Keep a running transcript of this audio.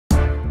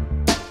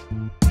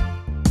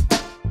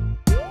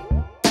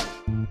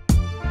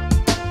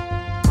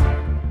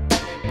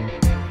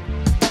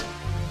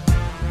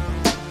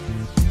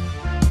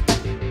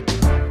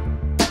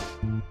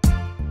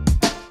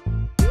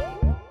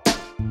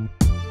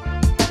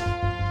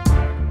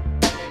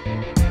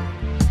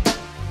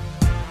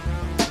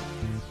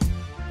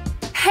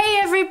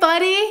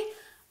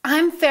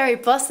Fairy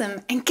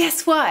Blossom, and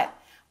guess what?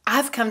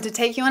 I've come to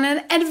take you on an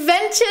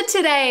adventure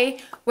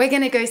today. We're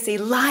gonna go see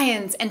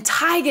lions and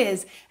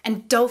tigers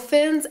and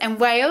dolphins and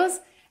whales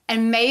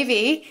and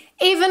maybe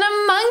even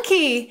a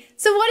monkey.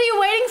 So what are you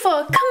waiting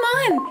for? Come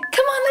on,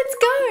 let's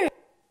go.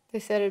 They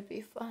said it'd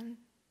be fun.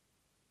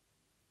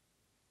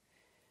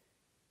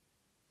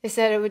 They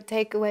said it would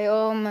take away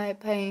all my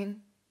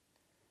pain.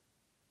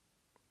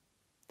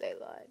 They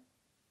lied.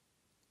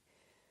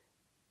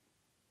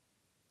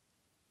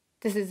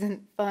 This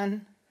isn't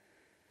fun.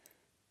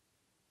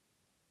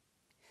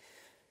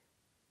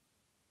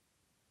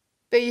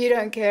 But you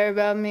don't care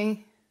about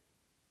me.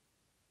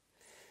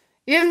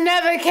 You've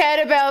never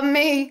cared about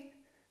me.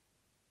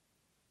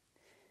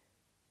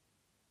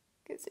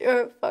 'Cause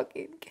you're a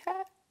fucking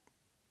cat.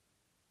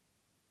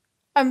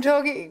 I'm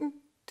talking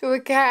to a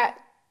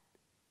cat.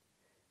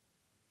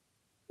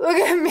 Look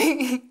at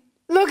me.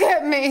 Look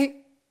at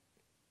me.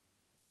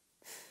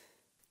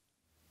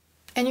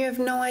 And you have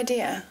no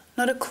idea,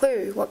 not a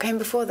clue what came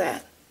before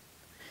that.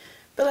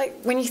 But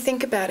like when you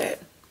think about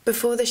it,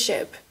 before the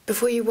ship,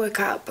 before you woke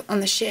up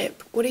on the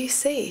ship, what do you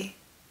see?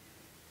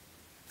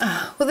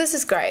 Oh, well, this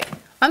is great.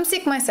 I'm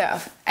sick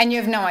myself, and you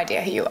have no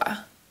idea who you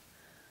are.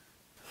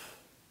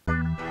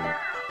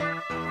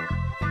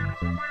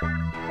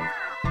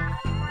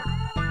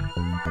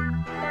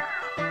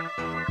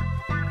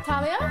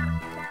 Talia?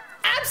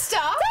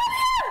 Abstar?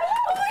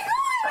 Oh my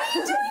God, what are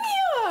you doing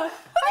here?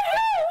 What the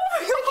hell? Oh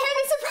my God. I came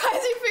to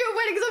surprise you for your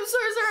wedding because I'm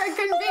so sorry I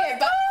couldn't be it,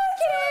 but...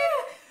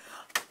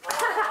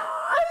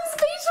 I'm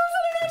speechless, I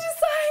don't know what to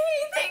say.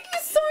 Thank you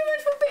so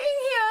much for being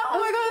here. Oh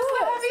my God, it's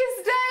the happiest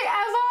day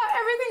ever.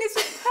 Everything is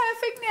just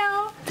perfect now.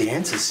 The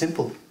answer's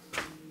simple.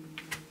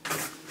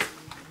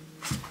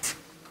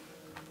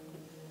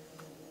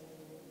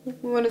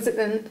 What is it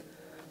then?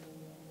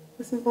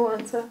 The simple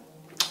answer.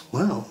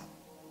 Well,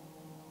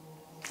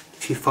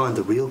 if you find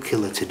the real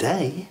killer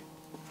today,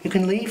 you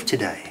can leave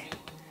today.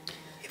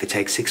 If it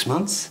takes 6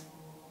 months,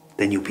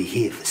 then you'll be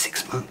here for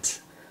 6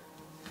 months.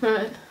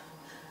 Right.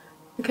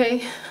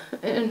 Okay.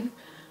 And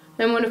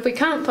what if we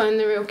can't find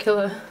the real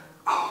killer?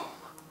 Oh,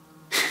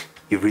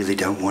 you really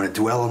don't want to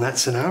dwell on that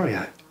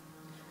scenario.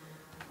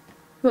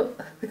 Well,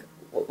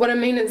 what I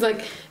mean is,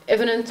 like, if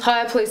an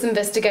entire police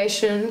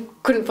investigation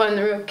couldn't find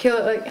the real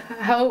killer, like,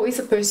 how are we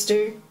supposed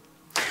to?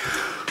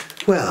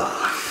 Well,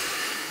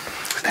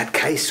 that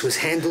case was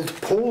handled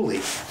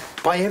poorly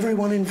by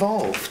everyone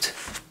involved.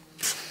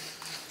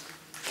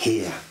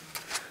 Here,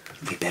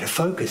 you'll be better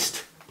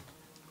focused.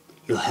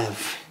 You'll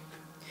have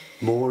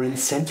more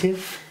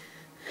incentive.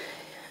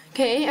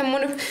 Okay, and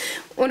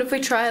what if we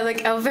try,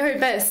 like, our very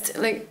best,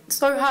 like,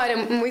 so hard,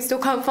 and we still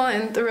can't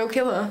find the real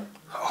killer?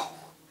 Oh,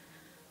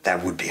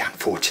 that would be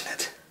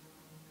unfortunate.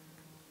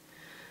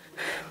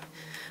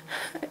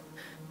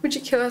 Would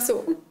you kill us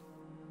all?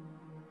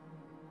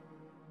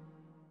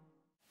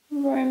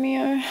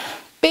 Romeo.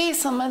 Be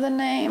some other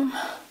name.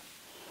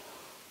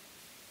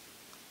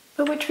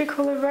 But which we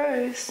call a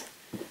rose,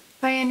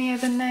 by any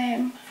other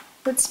name,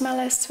 would smell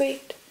as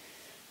sweet.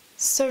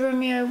 So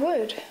Romeo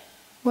would,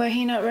 were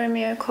he not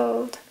Romeo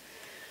called,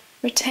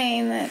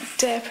 retain that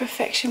dear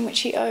perfection which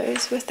he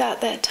owes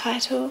without that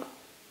title.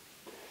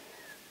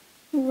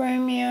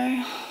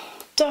 Romeo,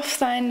 doff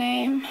thy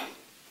name,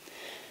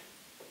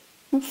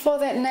 and for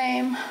that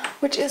name,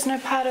 which is no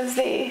part of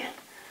thee,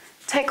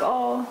 take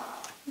all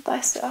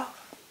thyself.